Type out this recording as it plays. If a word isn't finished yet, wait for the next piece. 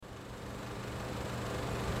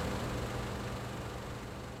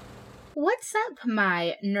What's up,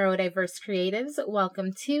 my neurodiverse creatives?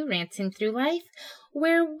 Welcome to Ranting Through Life,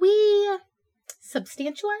 where we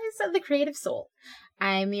substantialize the creative soul.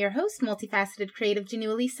 I'm your host, multifaceted creative Janu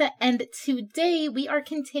Elisa, and today we are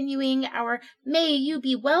continuing our May You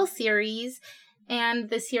Be Well series, and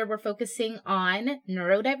this year we're focusing on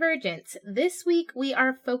neurodivergence. This week we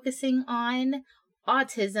are focusing on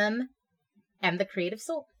autism and the creative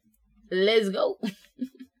soul. Let's go!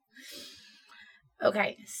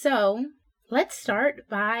 Okay, so let's start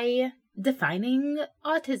by defining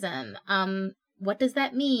autism. What does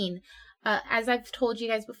that mean? As I've told you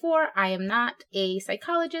guys before, I am not a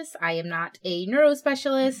psychologist. I am not a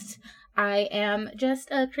neurospecialist. I am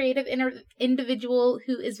just a creative individual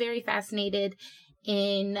who is very fascinated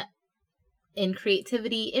in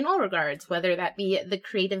creativity in all regards, whether that be the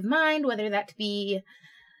creative mind, whether that be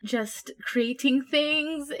just creating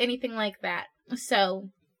things, anything like that. So,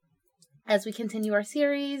 as we continue our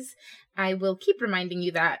series, I will keep reminding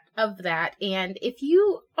you of that. And if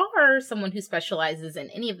you are someone who specializes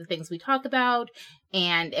in any of the things we talk about,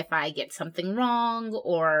 and if I get something wrong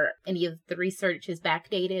or any of the research is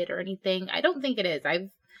backdated or anything, I don't think it is.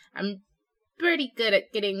 I'm pretty good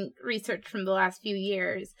at getting research from the last few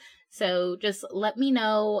years. So just let me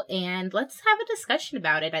know and let's have a discussion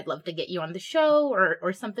about it. I'd love to get you on the show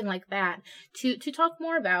or something like that to talk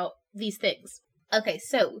more about these things. Okay,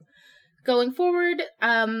 so going forward,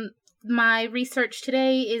 my research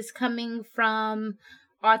today is coming from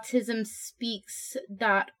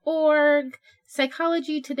autismspeaks.org,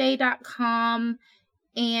 psychologytoday.com,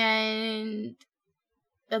 and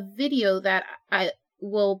a video that I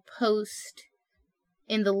will post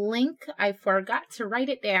in the link. I forgot to write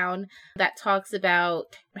it down, that talks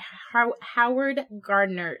about Howard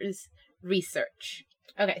Gardner's research.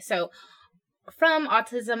 Okay, so from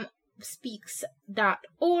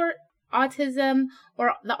autismspeaks.org, autism,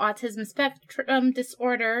 or the autism spectrum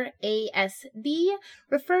disorder, ASD,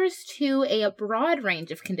 refers to a broad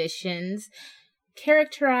range of conditions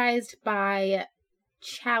characterized by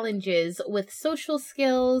challenges with social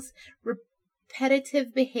skills,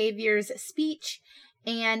 repetitive behaviors, speech,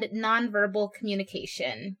 and nonverbal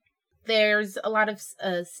communication. There's a lot of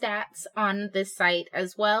stats on this site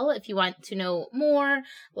as well if you want to know more,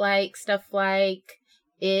 like stuff like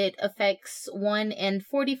it affects 1 in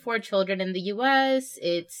 44 children in the U.S.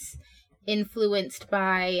 It's influenced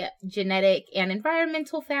by genetic and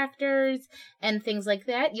environmental factors and things like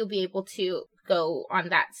that. You'll be able to go on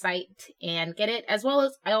that site and get it, as well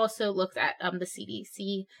as I also looked at the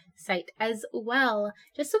CDC site as well,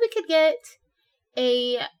 just so we could get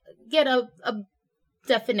a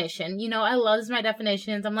definition. You know, I love my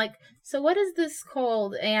definitions. I'm like, so what is this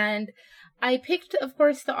called? And I picked, of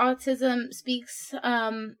course, the Autism Speaks,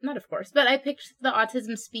 not of course, but I picked the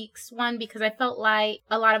Autism Speaks one because I felt like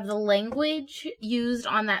a lot of the language used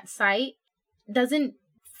on that site doesn't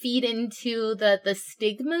feed into the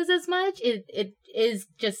stigmas as much. It is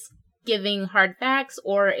just giving hard facts,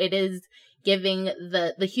 or it is giving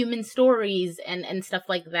the human stories and stuff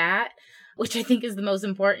like that, which I think is the most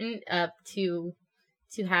important to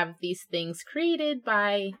have these things created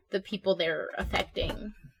by the people they're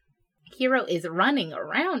affecting. Hero is running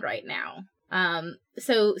around right now.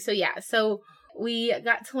 So we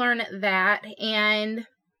got to learn that, and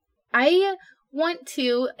I want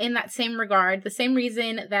to, in that same regard, the same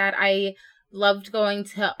reason that I loved going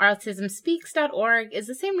to autismspeaks.org is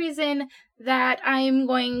the same reason that I'm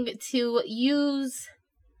going to use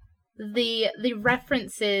the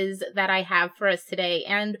references that I have for us today.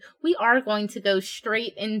 And we are going to go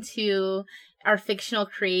straight into our fictional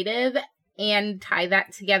creative and tie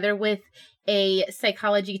that together with a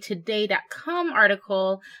psychologytoday.com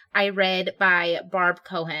article I read by Barb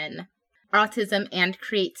Cohen. Autism and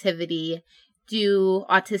creativity. Do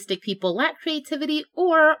autistic people lack creativity,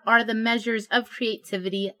 or are the measures of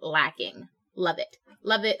creativity lacking? Love it.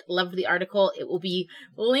 Love it. Love the article. It will be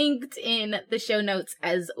linked in the show notes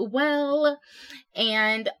as well.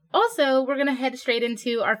 And also, we're going to head straight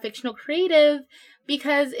into our fictional creative,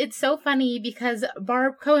 because it's so funny, because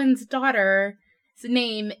Barb Cohen's daughter's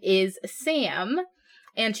name is Sam,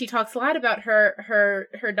 and she talks a lot about her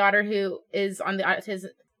daughter who is on the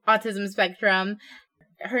autism spectrum.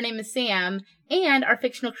 Her name is Sam, and our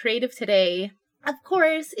fictional creative today, of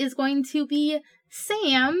course, is going to be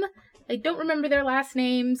Sam. I don't remember their last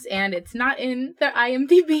names, and it's not in the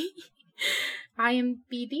IMDb.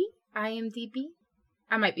 IMDb?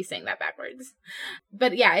 I might be saying that backwards.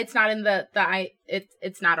 But yeah, it's not in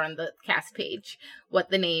it's not on the cast page what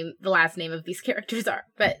the last name of these characters are.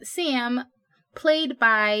 But Sam, played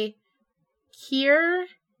by Keir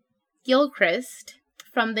Gilchrist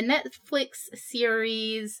from the Netflix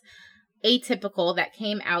series Atypical that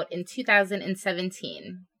came out in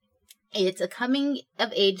 2017. It's a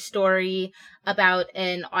coming-of-age story about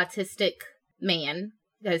an autistic man,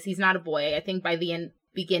 because he's not a boy. I think by the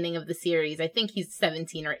beginning of the series, I think he's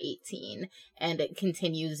 17 or 18, and it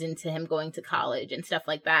continues into him going to college and stuff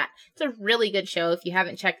like that. It's a really good show. If you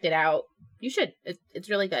haven't checked it out, you should. It's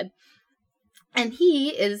really good. And he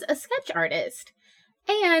is a sketch artist.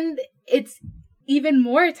 And it's even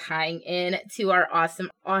more tying in to our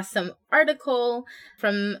awesome article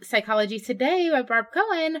from Psychology Today by Barb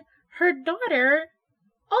Cohen. Her daughter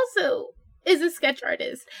also is a sketch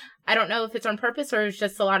artist. I don't know if it's on purpose or it's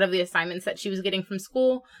just a lot of the assignments that she was getting from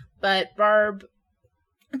school, but Barb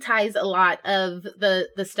ties a lot of the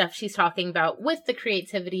stuff she's talking about with the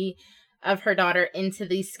creativity of her daughter into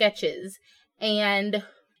these sketches. And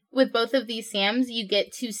with both of these Sams, you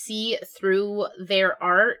get to see through their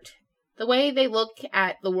art the way they look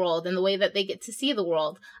at the world and the way that they get to see the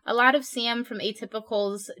world. A lot of Sam from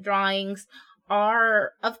Atypical's drawings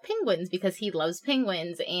are of penguins because he loves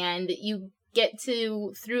penguins, and you get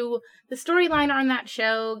to, through the storyline on that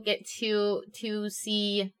show, get to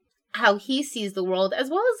see how he sees the world as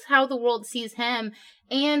well as how the world sees him,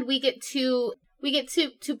 and we get to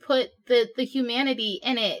put the humanity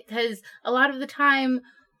in it, because a lot of the time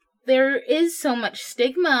there is so much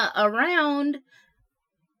stigma around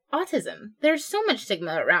autism. There's so much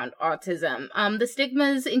stigma around autism. The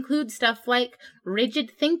stigmas include stuff like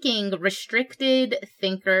rigid thinking, restricted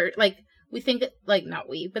thinker, like we think, like not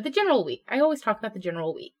we, but the general we. I always talk about the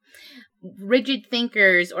general we. Rigid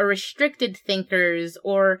thinkers or restricted thinkers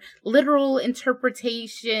or literal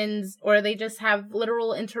interpretations, or they just have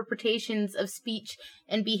literal interpretations of speech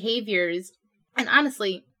and behaviors. And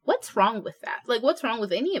honestly, what's wrong with that? Like, what's wrong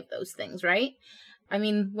with any of those things, right? I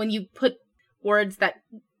mean, when you put words that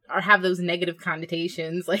have those negative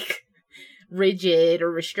connotations, like rigid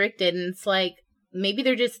or restricted, and it's like, maybe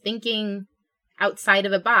they're just thinking outside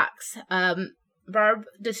of a box. Barb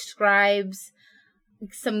describes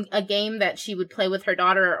a game that she would play with her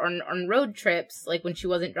daughter on road trips, like when she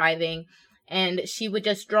wasn't driving, and she would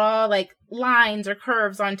just draw like lines or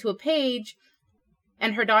curves onto a page,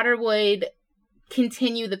 and her daughter would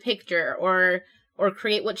continue the picture or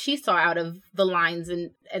create what she saw out of the lines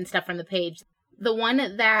and stuff on the page. The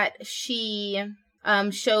one that she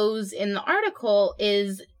shows in the article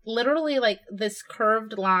is literally like this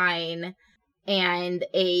curved line and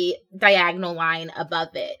a diagonal line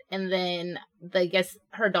above it. And then I guess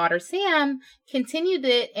her daughter Sam continued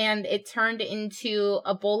it, and it turned into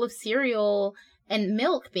a bowl of cereal and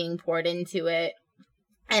milk being poured into it.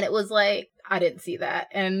 And it was like, I didn't see that,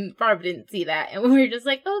 and Barb didn't see that. And we were just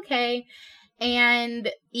like, okay.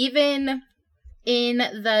 And even in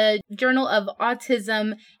the Journal of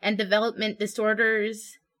Autism and Development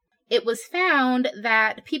Disorders, it was found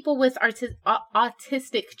that people with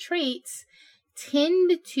autistic traits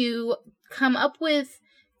tend to come up with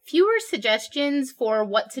fewer suggestions for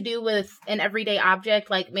what to do with an everyday object,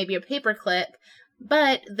 like maybe a paperclip,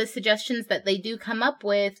 but the suggestions that they do come up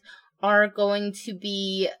with are going to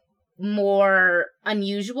be more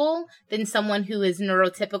unusual than someone who is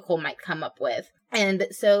neurotypical might come up with. And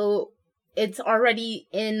so it's already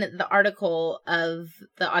in the article of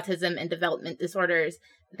the Autism and Development Disorders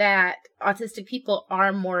that autistic people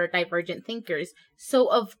are more divergent thinkers. So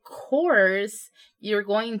of course, you're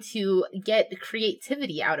going to get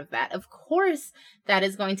creativity out of that. Of course, that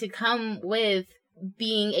is going to come with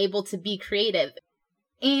being able to be creative.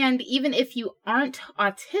 And even if you aren't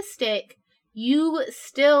autistic, you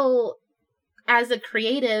still, as a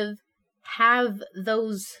creative, have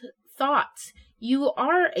those thoughts. You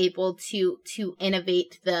are able to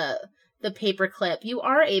innovate the paperclip. You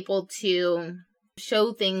are able to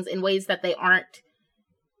show things in ways that they aren't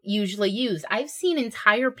usually used. I've seen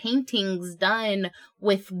entire paintings done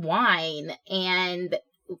with wine, and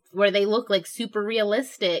where they look like super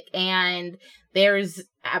realistic, and there's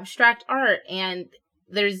abstract art, and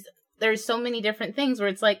there's so many different things where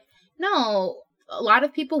it's like, no, a lot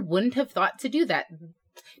of people wouldn't have thought to do that.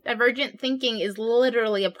 Divergent thinking is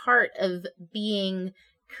literally a part of being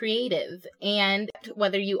creative, and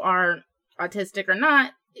whether you are autistic or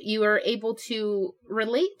not, you are able to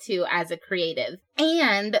relate to as a creative.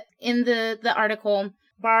 And in the article,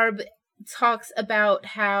 Barb talks about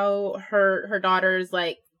how her daughter's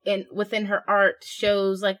like within her art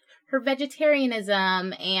shows like her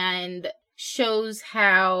vegetarianism, and shows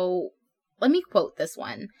how, let me quote this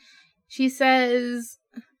one. She says,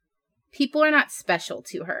 people are not special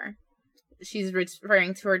to her. She's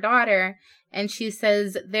referring to her daughter, and she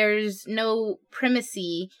says there's no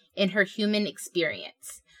primacy in her human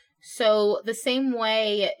experience. So the same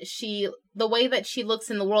way the way that she looks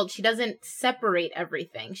in the world, she doesn't separate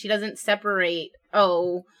everything. She doesn't separate,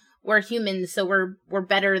 oh, we're humans, so we're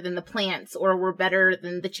better than the plants, or we're better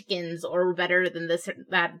than the chickens, or we're better than this, or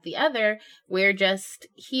that, the other. We're just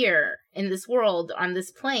here in this world, on this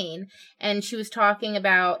plane. And she was talking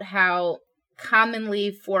about how commonly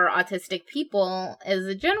for autistic people, as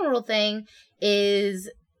a general thing, is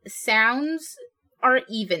sounds are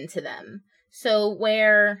even to them. So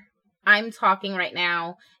where I'm talking right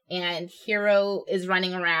now and Hero is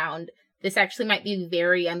running around, this actually might be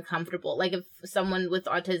very uncomfortable. Like if someone with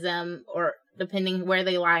autism, or depending where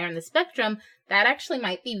they lie on the spectrum, that actually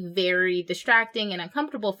might be very distracting and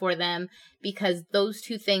uncomfortable for them, because those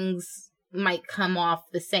two things might come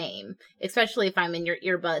off the same, especially if I'm in your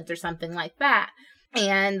earbuds or something like that.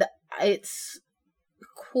 And it's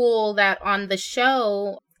cool that on the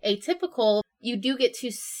show, Atypical, you do get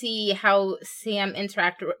to see how Sam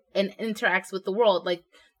interacts with the world. Like,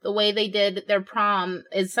 the way they did their prom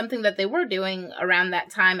is something that they were doing around that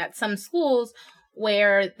time at some schools,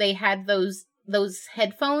 where they had those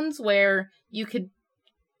headphones where you could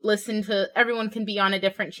listen to, everyone can be on a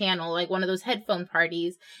different channel, like one of those headphone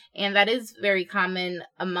parties. And that is very common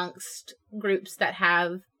amongst groups that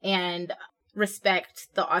have and respect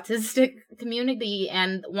the autistic community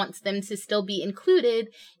and wants them to still be included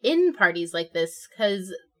in parties like this,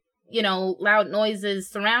 because, you know, loud noises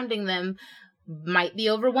surrounding them might be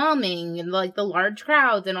overwhelming, and like the large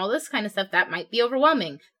crowds and all this kind of stuff, that might be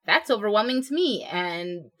overwhelming. That's overwhelming to me,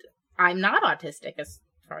 and I'm not autistic as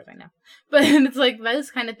far as I know. But it's like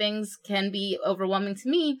those kind of things can be overwhelming to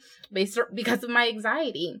me because of my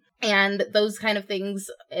anxiety. And those kind of things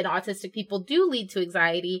in autistic people do lead to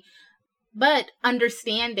anxiety, but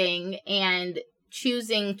understanding and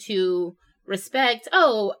choosing to respect,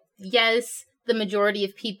 oh, yes, the majority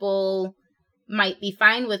of people might be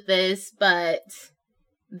fine with this, but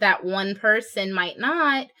that one person might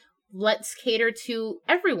not. Let's cater to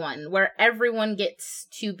everyone, where everyone gets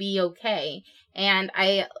to be okay. And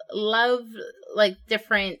I love like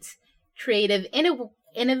different creative,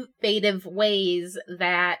 innovative ways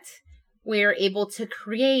that we're able to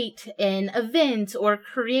create an event or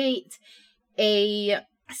create a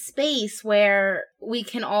space where we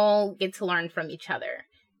can all get to learn from each other.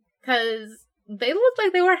 Because they looked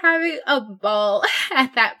like they were having a ball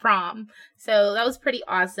at that prom. So that was pretty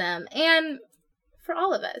awesome. And for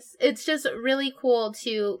all of us, it's just really cool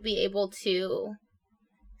to be able to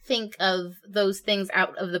think of those things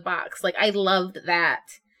out of the box. Like, I loved that.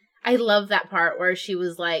 I love that part where she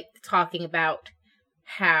was like talking about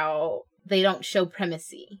how they don't show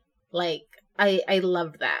primacy. Like, I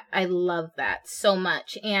loved that. I love that so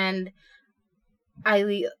much. And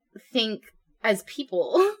I think as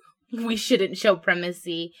people, we shouldn't show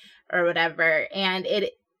primacy or whatever. And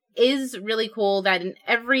it is really cool that in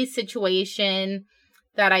every situation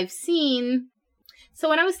that I've seen, so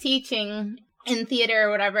when I was teaching in theater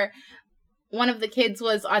or whatever, one of the kids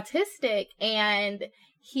was autistic, and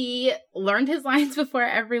he learned his lines before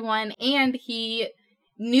everyone, and he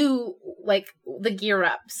knew like the gear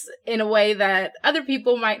ups in a way that other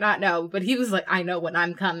people might not know, but he was like, I know when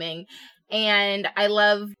I'm coming. And I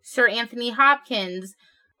love Sir Anthony Hopkins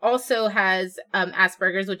also has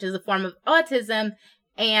Asperger's, which is a form of autism,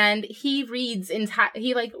 and he reads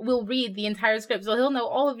will read the entire script, so he'll know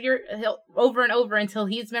all of he'll over and over until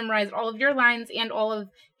he's memorized all of your lines and all of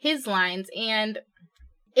his lines. And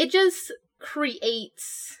it just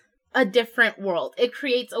creates a different world. It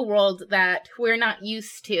creates a world that we're not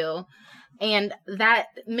used to, and that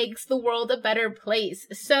makes the world a better place.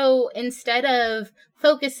 So instead of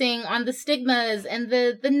focusing on the stigmas and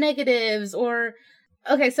the negatives, or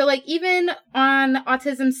okay, so like even on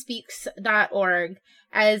autismspeaks.org,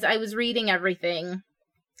 as I was reading everything,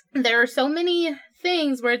 there are so many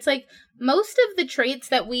things where it's like most of the traits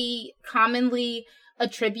that we commonly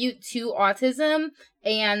attribute to autism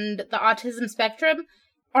and the autism spectrum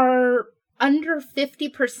are under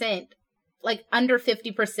 50%. Like under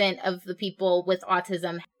 50% of the people with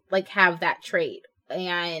autism like have that trait.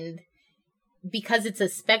 And because it's a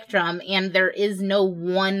spectrum and there is no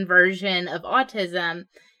one version of autism,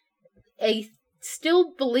 I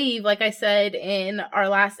still believe, like I said in our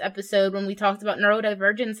last episode when we talked about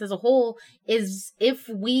neurodivergence as a whole, is if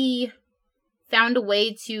we found a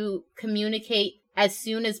way to communicate as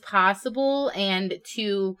soon as possible and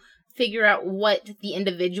to figure out what the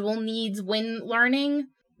individual needs when learning,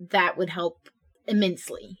 that would help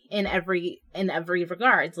immensely in every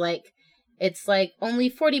regards. Like, it's like only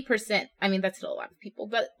 40%, I mean, that's still a lot of people,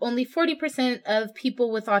 but only 40% of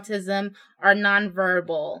people with autism are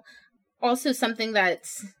nonverbal. Also, something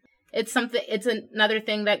that's it's another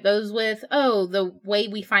thing that goes with, the way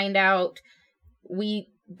we find out we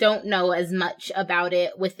don't know as much about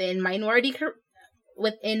it within minority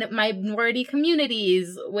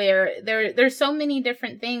communities, where there's so many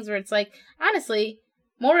different things where it's like, honestly,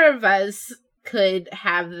 more of us could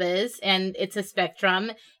have this, and it's a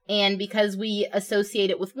spectrum, and because we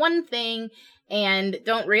associate it with one thing and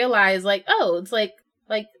don't realize, like, it's like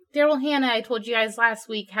Daryl Hannah, I told you guys last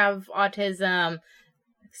week, have autism.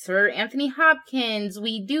 Sir Anthony Hopkins,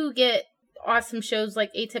 we do get awesome shows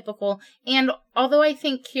like Atypical, and although I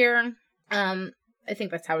think Keir, I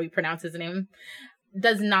think that's how we pronounce his name,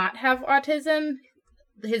 does not have autism,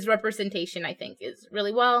 his representation, I think, is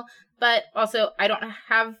really well. But also, I don't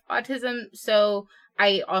have autism, so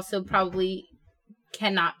I also probably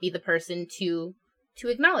cannot be the person to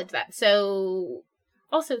acknowledge that. So,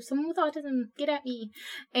 also, someone with autism, get at me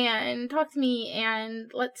and talk to me, and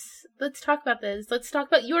let's talk about this. Let's talk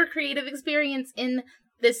about your creative experience in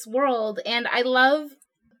this world. And I love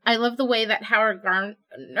the way that Howard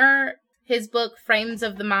Gardner, his book Frames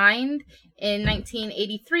of the Mind in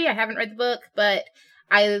 1983. I haven't read the book, but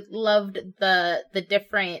I loved the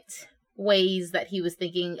different ways that he was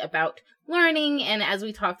thinking about learning. And as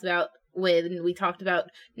we talked about when we talked about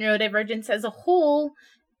neurodivergence as a whole,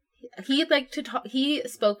 he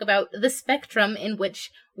spoke about the spectrum in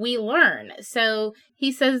which we learn. So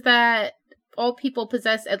he says that all people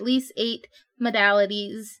possess at least 8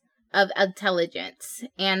 modalities of intelligence,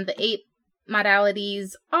 and the 8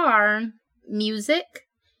 modalities are music,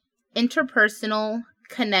 interpersonal,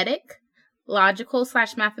 kinetic,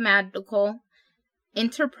 logical/mathematical,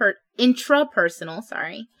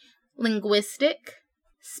 intrapersonal, linguistic,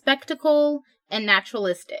 spectacle, and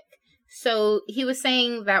naturalistic. So he was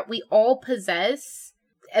saying that we all possess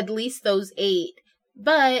at least those 8,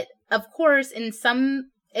 but of course, in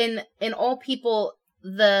all people,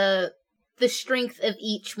 the strength of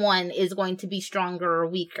each one is going to be stronger or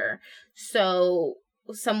weaker. So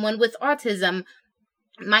someone with autism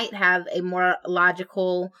might have a more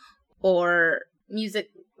logical or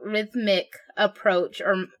rhythmic approach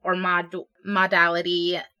or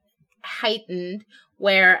modality heightened,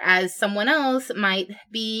 whereas someone else might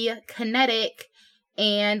be kinetic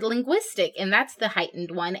and linguistic, and that's the heightened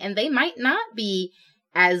one, and they might not be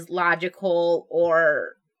as logical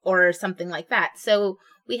or something like that. So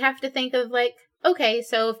we have to think of, like, okay,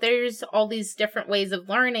 so if there's all these different ways of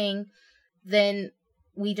learning, then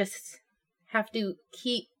we just have to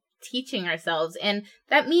keep teaching ourselves. And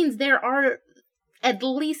that means there are at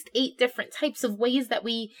least 8 different types of ways that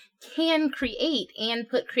we can create and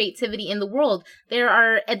put creativity in the world. There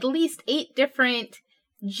are at least 8 different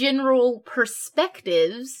general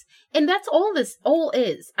perspectives, and that's all this all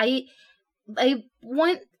is. I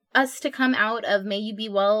want us to come out of May You Be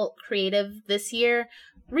Well Creative this year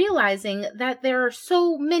realizing that there are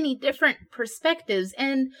so many different perspectives,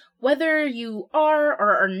 and whether you are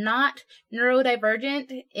or are not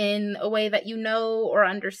neurodivergent in a way that you know or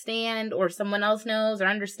understand, or someone else knows or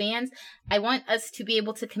understands, I want us to be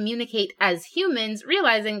able to communicate as humans,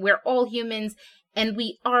 realizing we're all humans and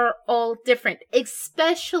we are all different,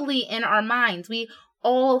 especially in our minds. We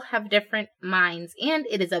all have different minds, and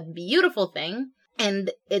it is a beautiful thing,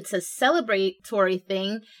 and it's a celebratory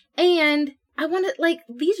thing, and I want to, like,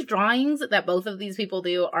 these drawings that both of these people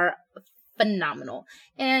do are phenomenal.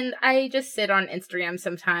 And I just sit on Instagram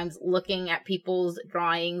sometimes looking at people's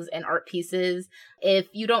drawings and art pieces. If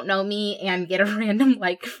you don't know me and get a random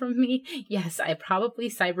like from me, yes, I probably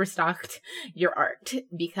cyberstalked your art,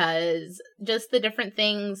 because just the different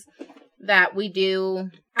things that we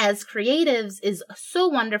do as creatives is so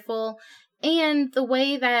wonderful. And the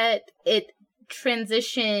way that it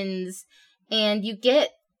transitions and you get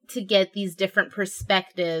to get these different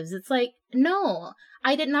perspectives. It's like, no,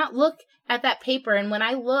 I did not look at that paper. And when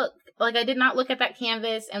I look, like, I did not look at that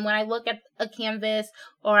canvas. And when I look at a canvas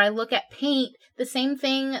or I look at paint, the same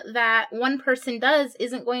thing that one person does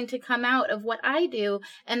isn't going to come out of what I do,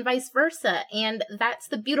 and vice versa. And that's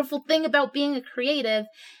the beautiful thing about being a creative.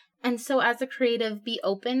 And so as a creative, be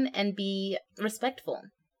open and be respectful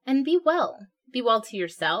and be well. Be well to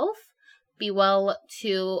yourself. Be well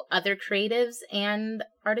to other creatives and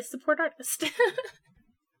artists support artists.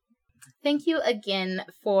 Thank you again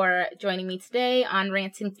for joining me today on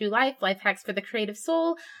Ranting Through Life Hacks for the Creative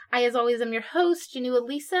Soul. I, as always, am your host, Janua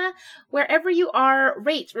Lisa. Wherever you are,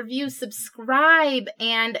 rate, review, subscribe,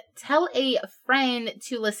 and tell a friend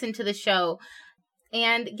to listen to the show.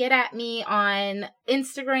 And get at me on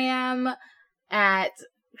Instagram at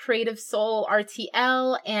Creative Soul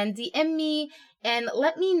RTL and DM me. And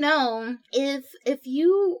let me know if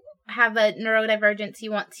you have a neurodivergence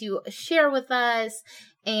you want to share with us,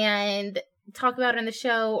 and talk about it on the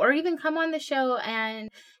show, or even come on the show and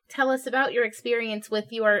tell us about your experience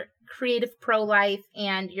with your creative pro-life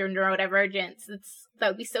and your neurodivergence. That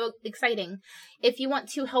would be so exciting. If you want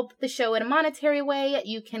to help the show in a monetary way,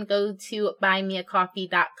 you can go to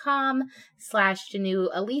buymeacoffee.com/Jonu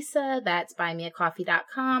Alisa. That's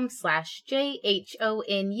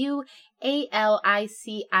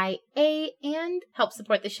buymeacoffee.com/JHONUALICIA, and help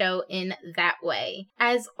support the show in that way.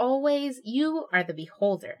 As always, you are the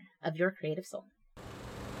beholder of your creative soul.